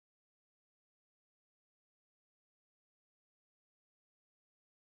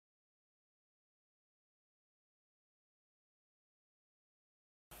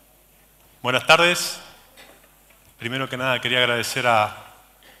Buenas tardes. Primero que nada quería agradecer a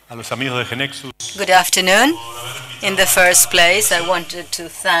los amigos de GeneXus. Good afternoon. In the first place, I wanted to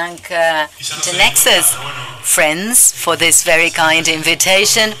thank GeneXus friends for this very kind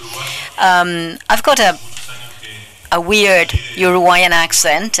invitation. I've got a weird Uruguayan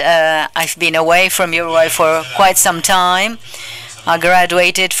accent. I've been away from Uruguay for quite some time. I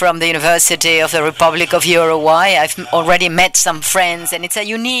graduated from the University of the Republic of Uruguay. I've already met some friends, and it's a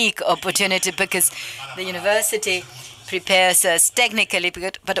unique opportunity because the university prepares us technically,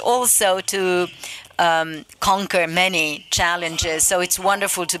 but also to conquer many challenges. So it's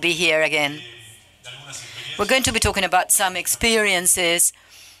wonderful to be here again. We're going to be talking about some experiences,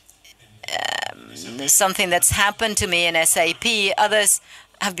 something that's happened to me in SAP. Others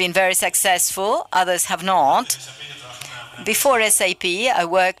have been very successful, others have not. Before SAP, I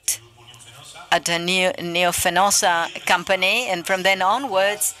worked at a Neofenosa company, and from then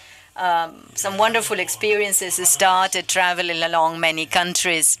onwards, some wonderful experiences started traveling along many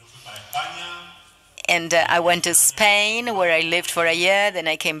countries. And I went to Spain, where I lived for a year. Then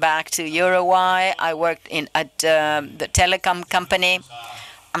I came back to Uruguay. I worked at the telecom company.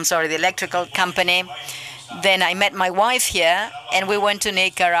 The electrical company. Then I met my wife here, and we went to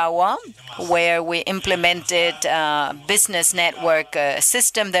Nicaragua, where we implemented a business network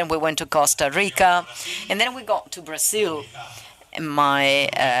system. Then we went to Costa Rica, and then we got to Brazil. My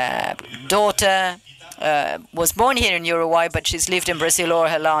daughter was born here in Uruguay, but she's lived in Brazil all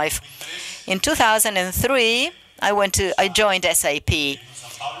her life. In 2003, I joined SAP.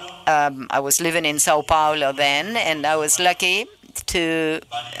 I was living in Sao Paulo then, and I was lucky to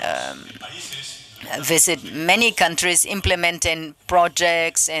visit many countries, implementing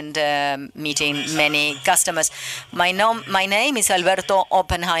projects and meeting many customers. My name is Alberto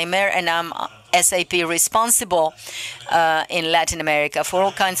Oppenheimer, and I'm SAP responsible in Latin America for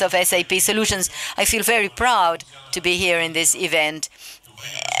all kinds of SAP solutions. I feel very proud to be here in this event.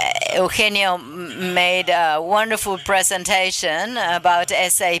 Eugenio made a wonderful presentation about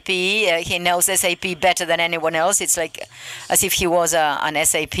SAP. He knows SAP better than anyone else. It's like as if he was an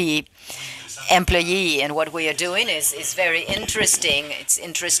SAP employee, and what we are doing is very interesting. It's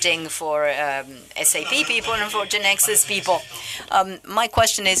interesting for SAP people and for GeneXus people. My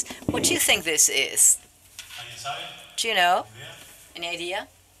question is, what do you think this is? Do you know? Any idea?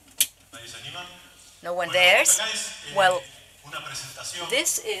 No one dares? Well,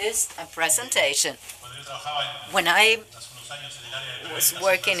 this is a presentation. When I was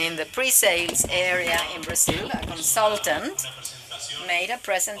working in the pre-sales area in Brazil, a consultant made a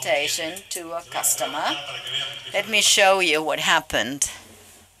presentation to a customer. Let me show you what happened.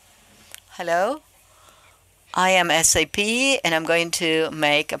 Hello, I am SAP, and I'm going to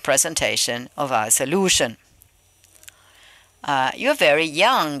make a presentation of our solution. You're very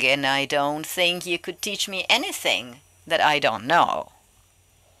young, and I don't think you could teach me anything that I don't know.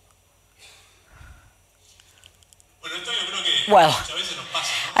 Well,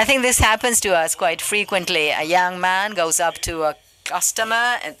 I think this happens to us quite frequently. A young man goes up to a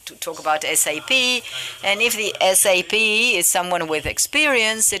customer and to talk about SAP, and if the SAP is someone with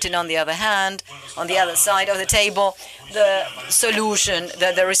experience sitting on the other side of the table, the solution,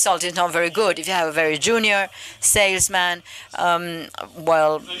 the result is not very good. If you have a very junior salesman,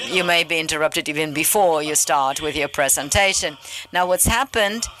 well, you may be interrupted even before you start with your presentation. Now, what's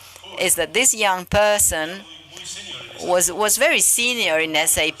happened is that this young person was very senior in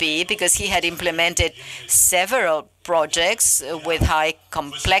SAP because he had implemented several projects with high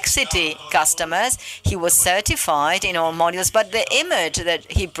complexity customers. He was certified in all modules, but the image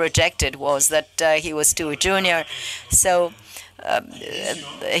that he projected was that he was too junior. So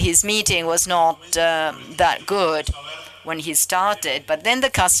his meeting was not that good when he started. But then the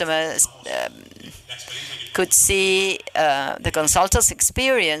customers could see the consultant's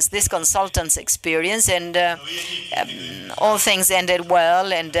experience, and all things ended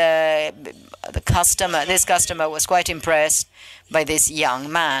well, and this customer was quite impressed by this young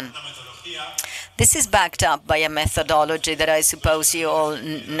man. This is backed up by a methodology that I suppose you all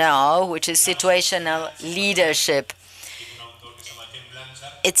know, which is situational leadership.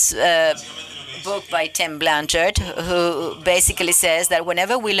 It's a book by Tim Blanchard, who basically says that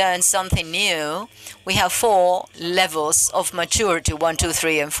whenever we learn something new, we have 4 levels of maturity, 1, 2,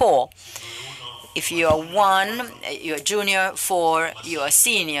 3, and 4. If you are 1, you're junior, 4, you are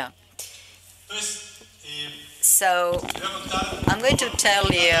senior. So I'm going to tell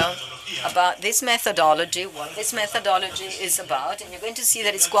you about this methodology, what this methodology is about, and you're going to see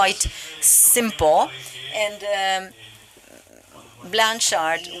that it's quite simple. And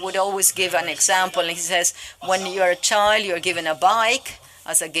Blanchard would always give an example, and he says, when you're a child, you're given a bike,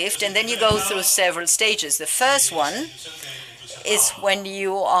 as a gift, and then you go through several stages. The first one is when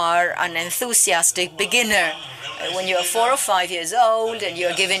you are an enthusiastic beginner. When you're 4 or 5 years old and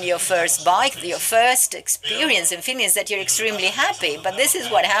you're given your first bike, your first experience and feeling is that you're extremely happy. But this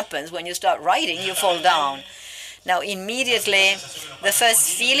is what happens when you start riding, you fall down. Now, immediately, the first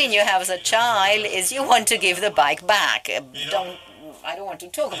feeling you have as a child is you want to give the bike back. I don't want to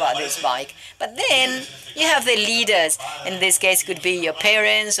talk about this bike. But then you have the leaders. In this case, it could be your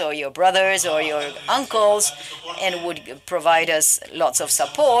parents or your brothers or your uncles, and would provide us lots of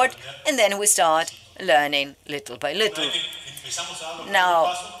support. And then we start learning little by little.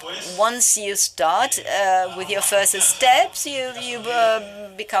 Now, once you start with your first steps, you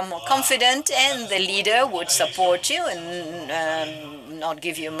become more confident, and the leader would support you and not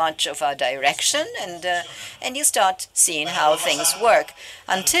give you much of a direction, and you start seeing how things work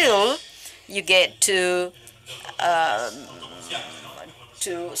until you get to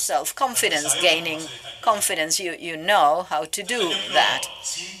self-confidence, gaining confidence. You know how to do that.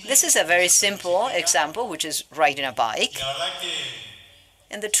 This is a very simple example, which is riding a bike.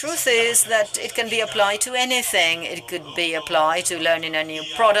 And the truth is that it can be applied to anything. It could be applied to learning a new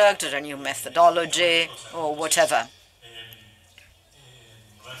product or a new methodology or whatever.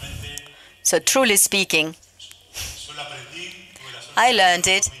 So truly speaking, I learned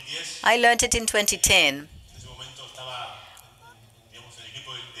it in 2010.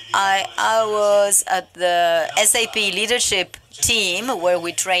 I was at the SAP leadership team where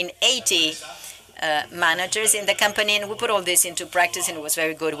we trained 80 managers in the company, and we put all this into practice, and it was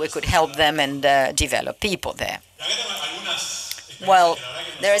very good. We could help them and develop people there. Well,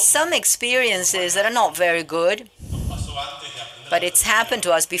 there are some experiences that are not very good, but it's happened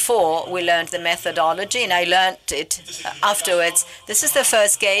to us before. We learned the methodology, and I learned it afterwards. This is the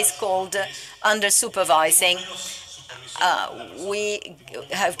first case called under supervising. We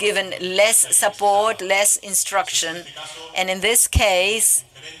have given less support, less instruction, and in this case,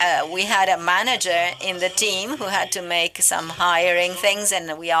 we had a manager in the team who had to make some hiring things,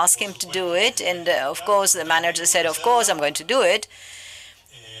 and we asked him to do it, and of course the manager said, of course I'm going to do it.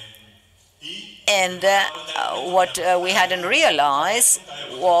 And what we hadn't realized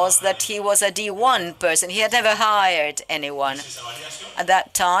was that he was a D1 person. He had never hired anyone. At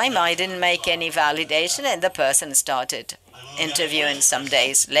that time, I didn't make any validation, and the person started interviewing some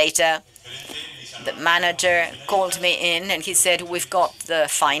days later. The manager called me in, and he said, we've got the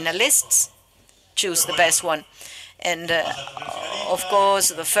finalists. Choose the best one. And of course,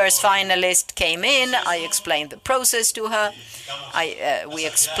 the first finalist came in. I explained the process to her. We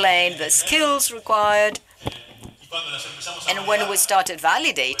explained the skills required. And when we started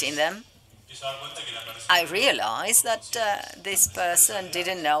validating them, I realized that this person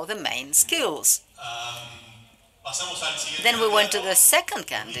didn't know the main skills. Then we went to the second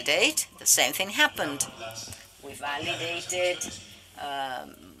candidate. The same thing happened. We validated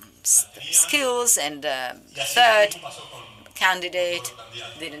skills, and the third candidate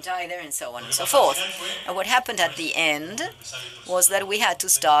didn't either, and so on and so forth. And what happened at the end was that we had to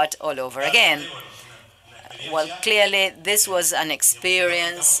start all over again. Well, clearly this was an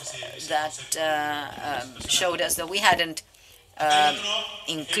experience that showed us that we hadn't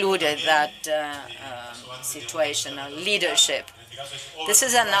included that situational leadership. This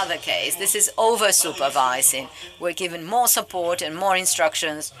is another case. This is over-supervising. We're given more support and more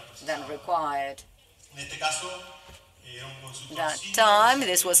instructions than required. That time,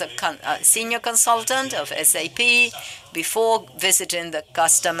 this was a senior consultant of SAP. Before visiting the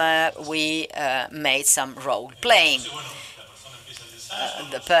customer, we made some role-playing.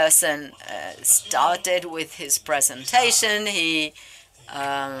 The person started with his presentation. He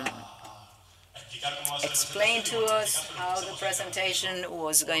explained to us how the presentation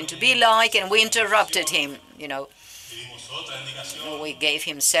was going to be like, and we interrupted him. We gave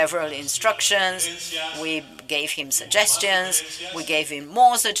him several instructions, we gave him suggestions, we gave him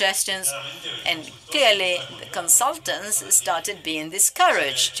more suggestions, and clearly the consultants started being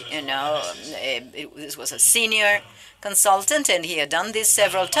discouraged. This was a senior consultant, and he had done this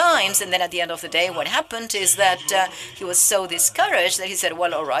several times, and then at the end of the day, what happened is that he was so discouraged that he said,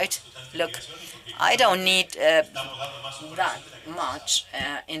 well, all right, look, I don't need that much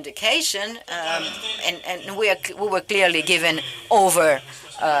indication, and we were clearly given over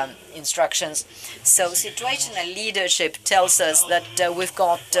instructions. So situational leadership tells us that we've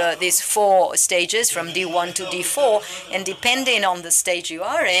got these 4 stages from D1 to D4, and depending on the stage you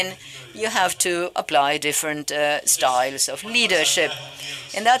are in, you have to apply different styles of leadership.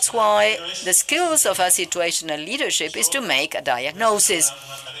 And that's why the skills of a situational leadership is to make a diagnosis.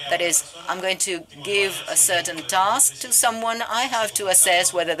 That is, I'm going to give a certain task to someone. I have to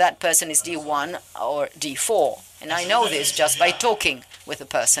assess whether that person is D1 or D4. And I know this just by talking with the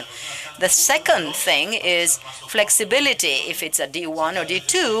person. The second thing is flexibility. If it's a D1 or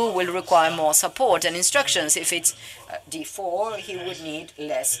D2, will require more support and instructions. If it's D4, he would need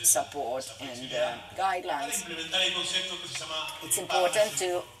less support and guidelines. It's important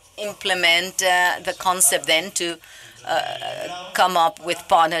to implement the concept then to come up with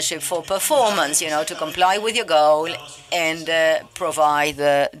partnership for performance, to comply with your goal and provide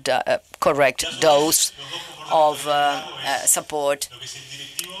the correct dose of support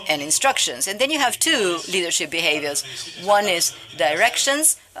and instructions. And then you have 2 leadership behaviors. One is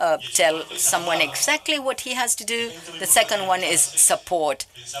directions, tell someone exactly what he has to do. The second one is support,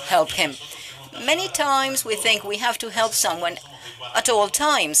 help him. Many times we think we have to help someone at all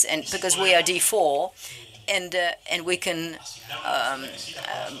times, and because we are D4, and we can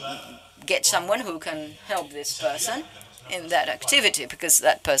get someone who can help this person in that activity, because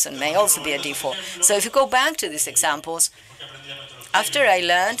that person may also be a D4. So if you go back to these examples, after I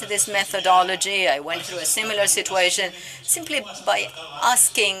learned this methodology, I went through a similar situation simply by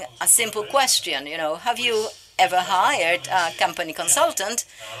asking a simple question, have you ever hired a company consultant?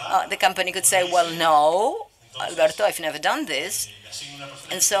 The company could say, well, no, Alberto, I've never done this.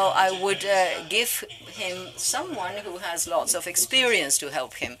 And so I would give him someone who has lots of experience to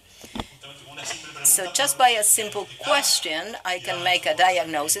help him. So just by a simple question, I can make a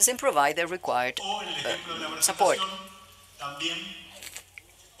diagnosis and provide the required support.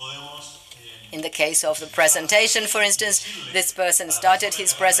 In the case of the presentation, for instance, this person started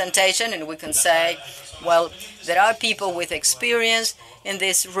his presentation, and we can say, well, there are people with experience in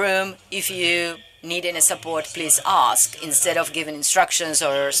this room. If you need any support, please ask, instead of giving instructions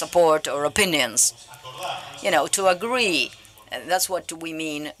or support or opinions. To agree. And that's what we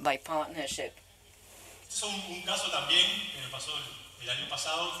mean by partnership.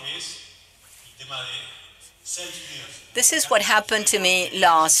 This is what happened to me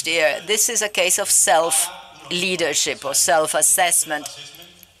last year. This is a case of self-leadership or self-assessment.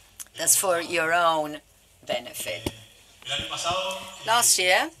 That's for your own benefit. Last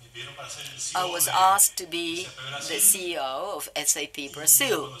year, I was asked to be the CEO of SAP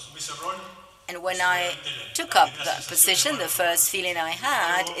Brazil. And when I took up that position, the first feeling I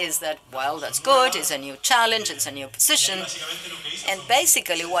had is that, well, that's good, it's a new challenge, it's a new position. And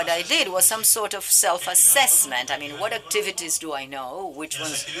basically what I did was some sort of self-assessment. I mean, what activities do I know? Which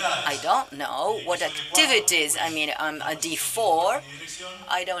ones I don't know? What activities? I mean, I'm a D4.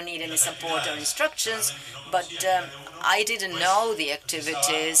 I don't need any support or instructions, but I didn't know the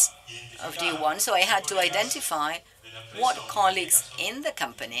activities of D1, so I had to identify what colleagues in the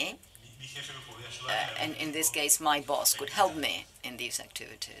company, and in this case my boss, could help me in these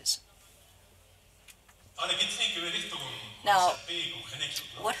activities. Now,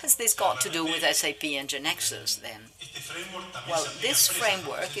 what has this got to do with SAP and GeneXus then? Well, this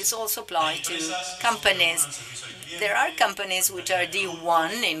framework is also applied to companies. There are companies which are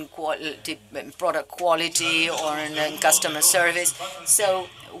D1 in product quality or in customer service. So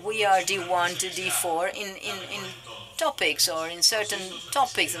we are D1 to D4 in topics, or in certain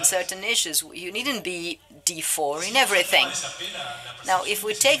topics and certain issues. You needn't be D4 in everything. Now, if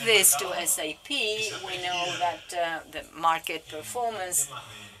we take this to SAP, we know that the market performance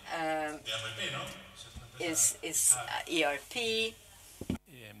is ERP.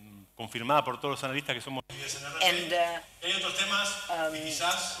 Confirmada por todos los analistas que somos. And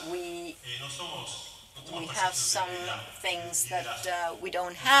we have some things that we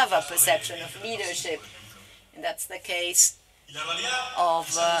don't have a perception of leadership. And that's the case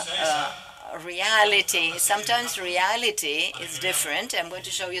of reality. Sometimes reality is different. I'm going to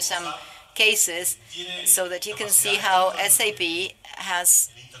show you some cases so that you can see how SAP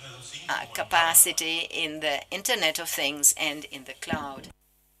has capacity in the Internet of Things and in the cloud.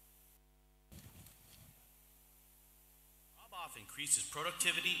 Increases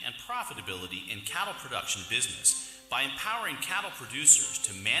productivity and profitability in cattle production business by empowering cattle producers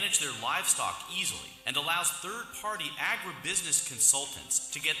to manage their livestock easily, and allows third-party agribusiness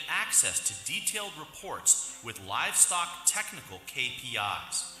consultants to get access to detailed reports with livestock technical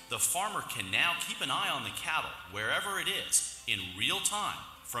KPIs. The farmer can now keep an eye on the cattle wherever it is in real time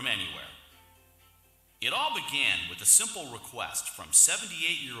from anywhere. It all began with a simple request from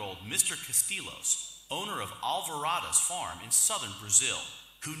 78-year-old Mr. Castillos, owner of Alvarado's farm in southern Brazil,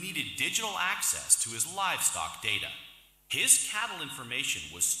 who needed digital access to his livestock data. His cattle information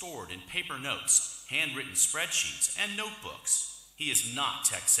was stored in paper notes, handwritten spreadsheets, and notebooks. He is not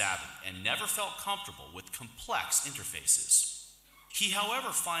tech-savvy and never felt comfortable with complex interfaces. He, however,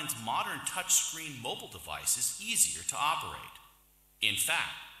 finds modern touchscreen mobile devices easier to operate. In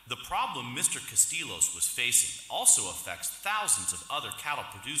fact, the problem Mr. Castillos was facing also affects thousands of other cattle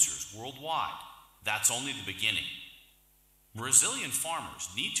producers worldwide. That's only the beginning. Brazilian farmers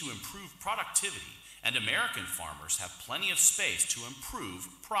need to improve productivity, and American farmers have plenty of space to improve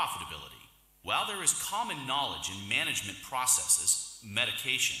profitability. While there is common knowledge in management processes,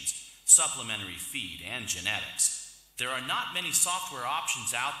 medications, supplementary feed, and genetics, there are not many software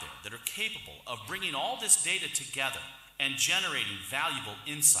options out there that are capable of bringing all this data together and generating valuable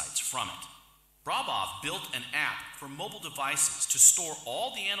insights from it. Brabov built an app for mobile devices to store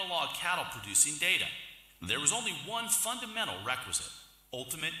all the analog cattle producing data. There was only one fundamental requisite: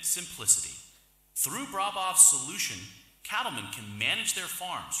 ultimate simplicity. Through Brabov's solution, cattlemen can manage their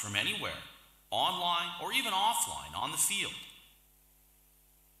farms from anywhere, online or even offline on the field.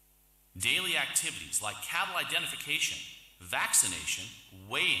 Daily activities like cattle identification, vaccination,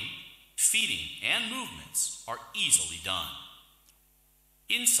 weighing, feeding, and movements are easily done.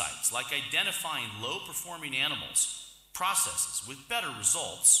 Insights like identifying low-performing animals, processes with better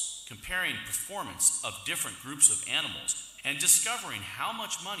results, comparing performance of different groups of animals, and discovering how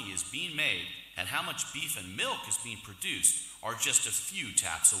much money is being made and how much beef and milk is being produced are just a few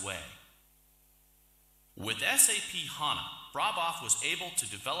taps away. With SAP HANA, Brabov was able to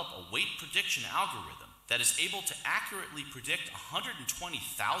develop a weight prediction algorithm that is able to accurately predict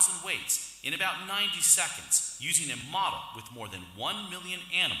 120,000 weights in about 90 seconds using a model with more than 1 million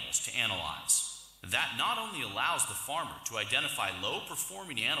animals to analyze. That not only allows the farmer to identify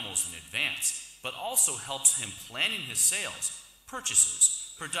low-performing animals in advance, but also helps him planning his sales,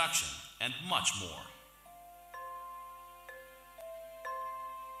 purchases, production, and much more.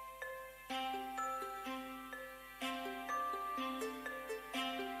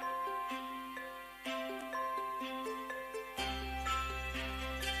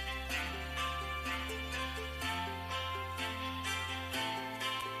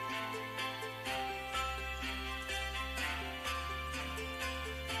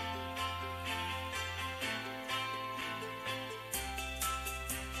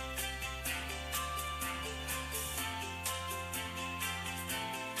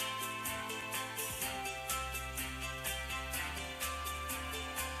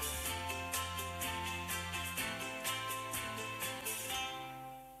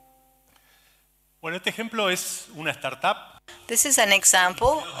 Bueno, este ejemplo es una startup. This is an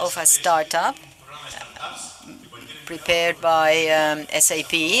example of a startup prepared by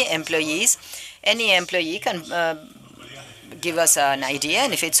SAP employees. Any employee can give us an idea,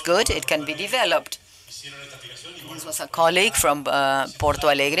 and if it's good, it can be developed. This was a colleague from Porto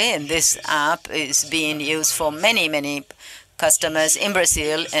Alegre, and this app is being used for many customers in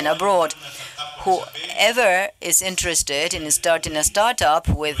Brazil and abroad. Whoever is interested in starting a startup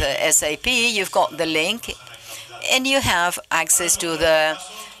with SAP, you've got the link, and you have access to the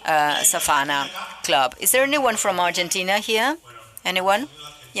Safana Club. Is there anyone from Argentina here? Anyone?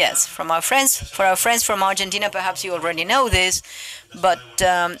 Yes, for our friends from Argentina, perhaps you already know this, but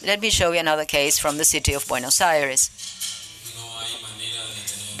let me show you another case from the city of Buenos Aires.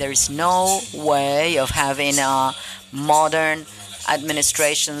 There is no way of having a modern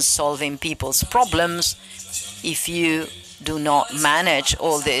administration solving people's problems if you do not manage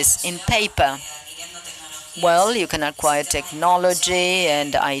all this in paper. Well, you can acquire technology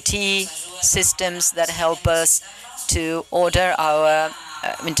and IT systems that help us to order our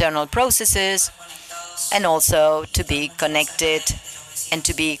internal processes and also to be connected and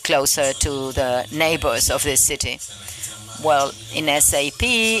to be closer to the neighbors of this city. Well, in SAP,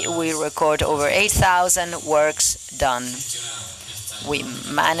 we record over 8,000 works done. We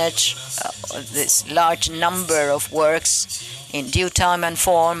manage this large number of works in due time and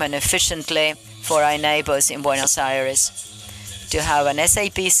form and efficiently for our neighbors in Buenos Aires. To have an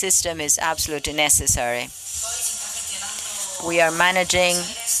SAP system is absolutely necessary. We are managing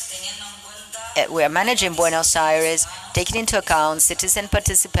Buenos Aires, taking into account citizen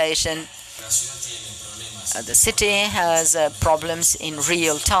participation. The city has problems in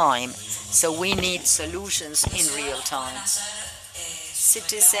real time, so we need solutions in real time.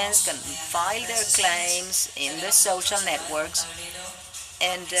 Citizens can file their claims in the social networks,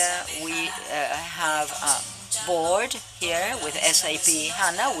 and we have dashboard here with SAP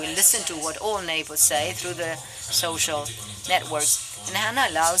HANA. We listen to what all neighbors say through the social networks. And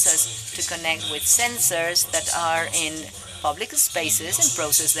HANA allows us to connect with sensors that are in public spaces and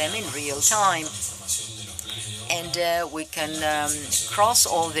process them in real time. And we can cross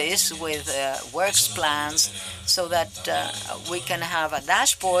all this with works plans so that we can have a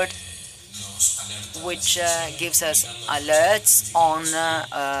dashboard which gives us alerts on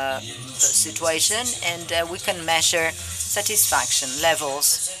the situation, and we can measure satisfaction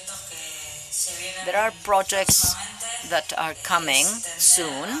levels. There are projects that are coming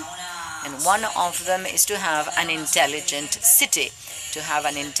soon, and one of them is to have an intelligent city. To have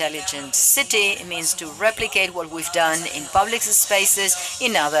an intelligent city means to replicate what we've done in public spaces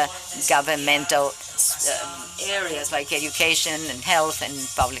in other governmental areas like education and health and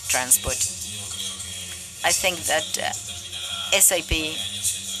public transport. I think that SAP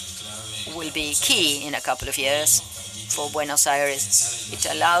will be key in a couple of years for Buenos Aires. It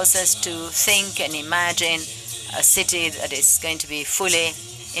allows us to think and imagine a city that is going to be fully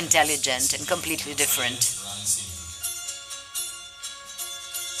intelligent and completely different.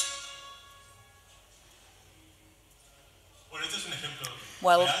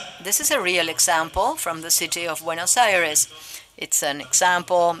 Well, this is a real example from the city of Buenos Aires. It's an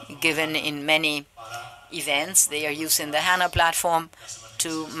example given in many events. They are using the HANA platform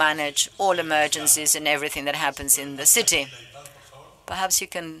to manage all emergencies and everything that happens in the city. Perhaps you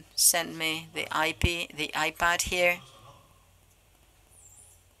can send me the iPad here.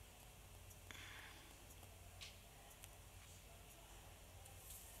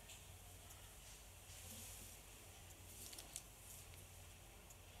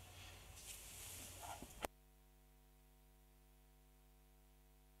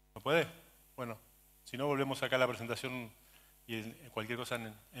 ¿No puede? Bueno, si no, volvemos acá a la presentación y cualquier cosa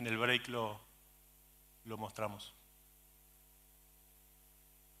en el break lo mostramos.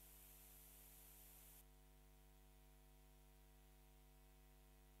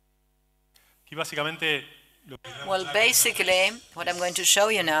 Aquí básicamente Well, basically, what I'm going to show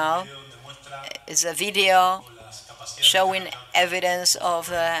you now is a video showing evidence of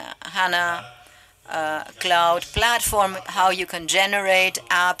the HANA cloud platform, how you can generate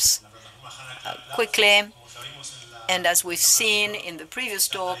apps quickly. And as we've seen in the previous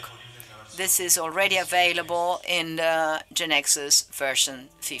talk, this is already available in the GeneXus version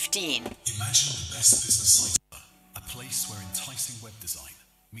 15. Imagine the best business site, a place where enticing web design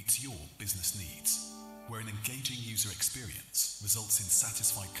meets your business needs, where an engaging user experience results in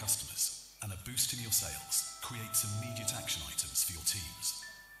satisfied customers and a boost in your sales creates immediate action items for your teams.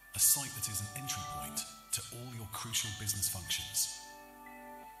 A site that is an entry point to all your crucial business functions.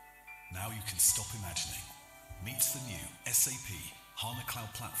 Now you can stop imagining. Meet the new SAP HANA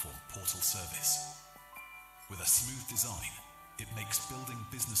Cloud Platform Portal Service. With a smooth design, it makes building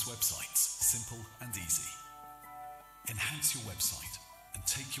business websites simple and easy. Enhance your website and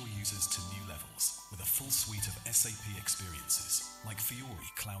take your users to new levels with a full suite of SAP experiences like Fiori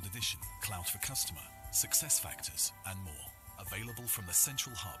Cloud Edition, Cloud for Customer, SuccessFactors, and more. Available from the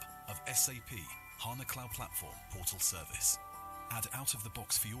central hub of SAP HANA Cloud Platform Portal Service. Add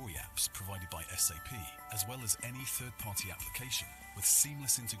out-of-the-box Fiori apps provided by SAP, as well as any third-party application with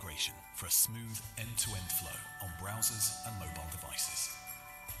seamless integration for a smooth end-to-end flow on browsers and mobile devices.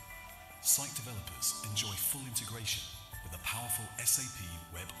 Site developers enjoy full integration with a powerful SAP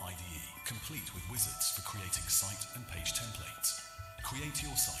Web IDE, complete with wizards for creating site and page templates. Create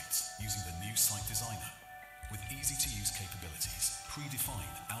your sites using the new Site Designer with easy-to-use capabilities,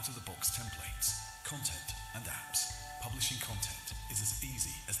 predefined out-of-the-box templates, content and apps. Publishing content is as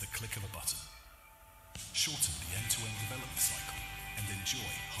easy as the click of a button. Shorten the end-to-end development cycle and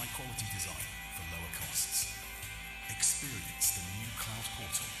enjoy high-quality design for lower costs. Experience the new cloud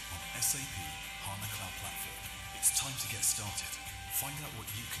portal on SAP HANA Cloud Platform. It's time to get started. Find out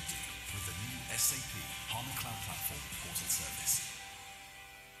what you can do with the new SAP HANA Cloud Platform Portal Service.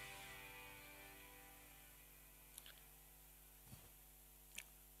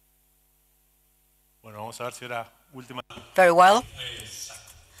 Bueno, vamos a ver si era última. Very well.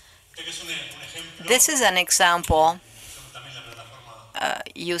 This is an example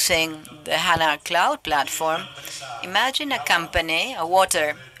using the HANA Cloud Platform. Imagine a company, a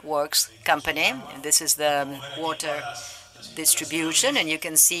waterworks company. This is the water distribution, and you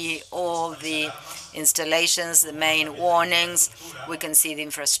can see all the installations, the main warnings. We can see the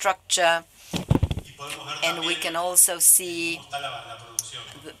infrastructure, and we can also see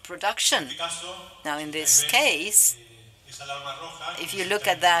the production. Now, in this case, if you look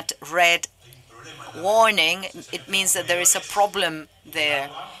at that red warning, it means that there is a problem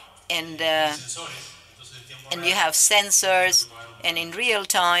there. And and you have sensors, and in real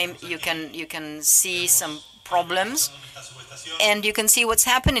time you can see some problems, and you can see what's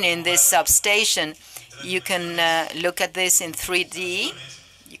happening in this substation. You can look at this in 3D.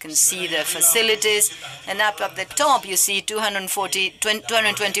 You can see the facilities, and up at the top you see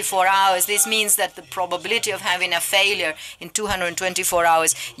 224 hours. This means that the probability of having a failure in 224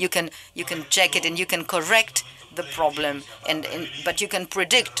 hours, you can check it and you can correct the problem, but you can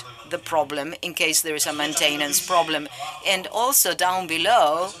predict the problem in case there is a maintenance problem. And also down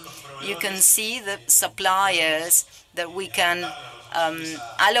below, you can see the suppliers that we can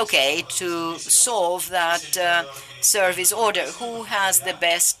allocate to solve that service order. Who has the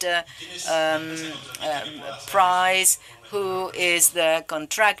best price? Who is the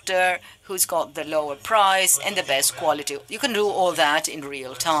contractor? Who's got the lower price and the best quality? You can do all that in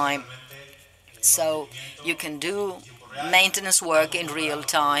real time. So you can do maintenance work in real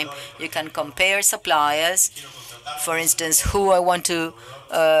time. You can compare suppliers. For instance, who I want to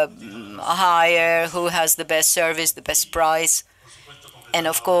hire, who has the best service, the best price. And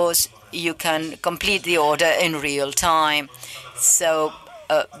of course, you can complete the order in real time. So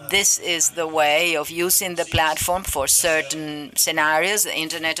this is the way of using the platform for certain scenarios, the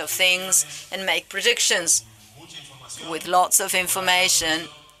Internet of Things, and make predictions with lots of information,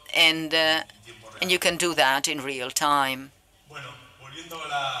 and you can do that in real time.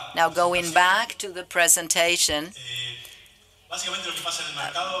 Now, going back to the presentation,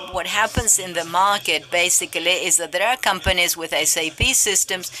 what happens in the market basically is that there are companies with SAP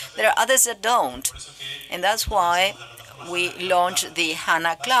systems, there are others that don't. And that's why we launched the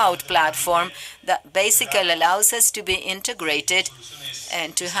HANA Cloud platform that basically allows us to be integrated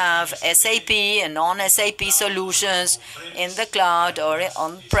and to have SAP and non-SAP solutions in the cloud or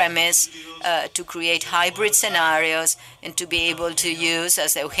on-premise to create hybrid scenarios and to be able to use,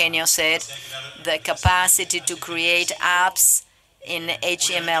 as Eugenio said, the capacity to create apps in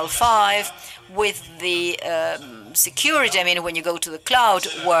HTML5 with the security. I mean, when you go to the cloud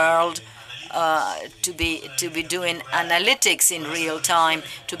world, to be doing analytics in real time,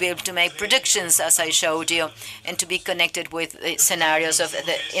 to be able to make predictions, as I showed you, and to be connected with the scenarios of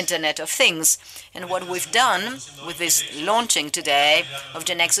the Internet of Things. And what we've done with this launching today of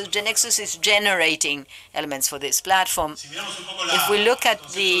GeneXus, GeneXus is generating elements for this platform. If we look at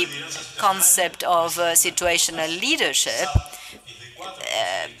the concept of situational leadership,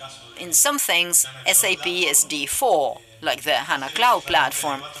 in some things, SAP is D4, like the HANA Cloud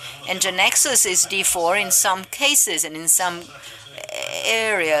platform. And GeneXus is D4 in some cases and in some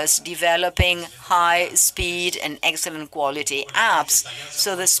areas, developing high-speed and excellent quality apps.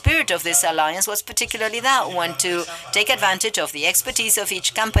 So the spirit of this alliance was particularly that one, to take advantage of the expertise of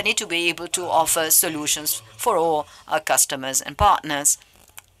each company to be able to offer solutions for all our customers and partners.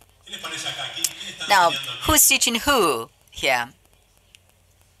 Now, who's teaching who here?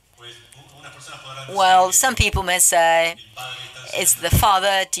 Well, some people may say it's the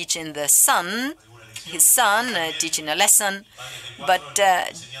father teaching the son, his son teaching a lesson, but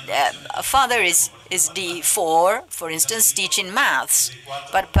a father is D4, for instance, teaching maths,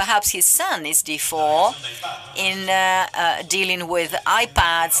 but perhaps his son is D4 in dealing with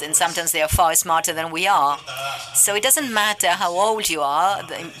iPads, and sometimes they are far smarter than we are. So it doesn't matter how old you are,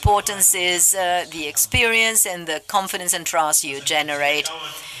 the importance is the experience and the confidence and trust you generate.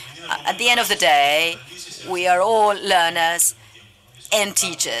 At the end of the day, we are all learners and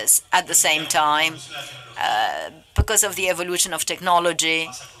teachers at the same time. Because of the evolution of technology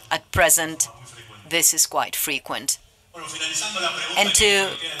at present, this is quite frequent. And to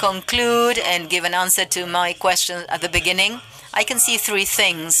conclude and give an answer to my question at the beginning, I can see three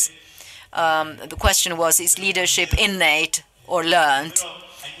things. The question was, is leadership innate or learned?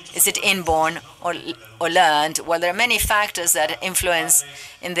 Is it inborn or learned? Well, there are many factors that influence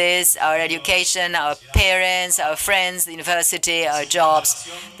in this: our education, our parents, our friends, the university, our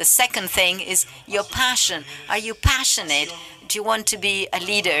jobs. The second thing is your passion. Are you passionate? Do you want to be a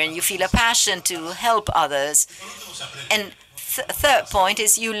leader and you feel a passion to help others? And third point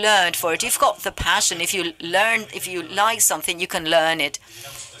is you learned for it. You've got the passion. If you like something, you can learn it.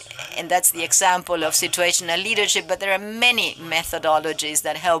 And that's the example of situational leadership, but there are many methodologies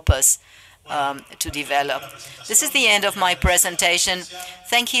that help us to develop. This is the end of my presentation.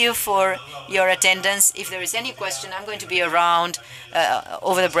 Thank you for your attendance. If there is any question, I'm going to be around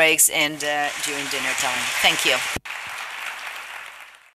over the breaks and during dinner time. Thank you.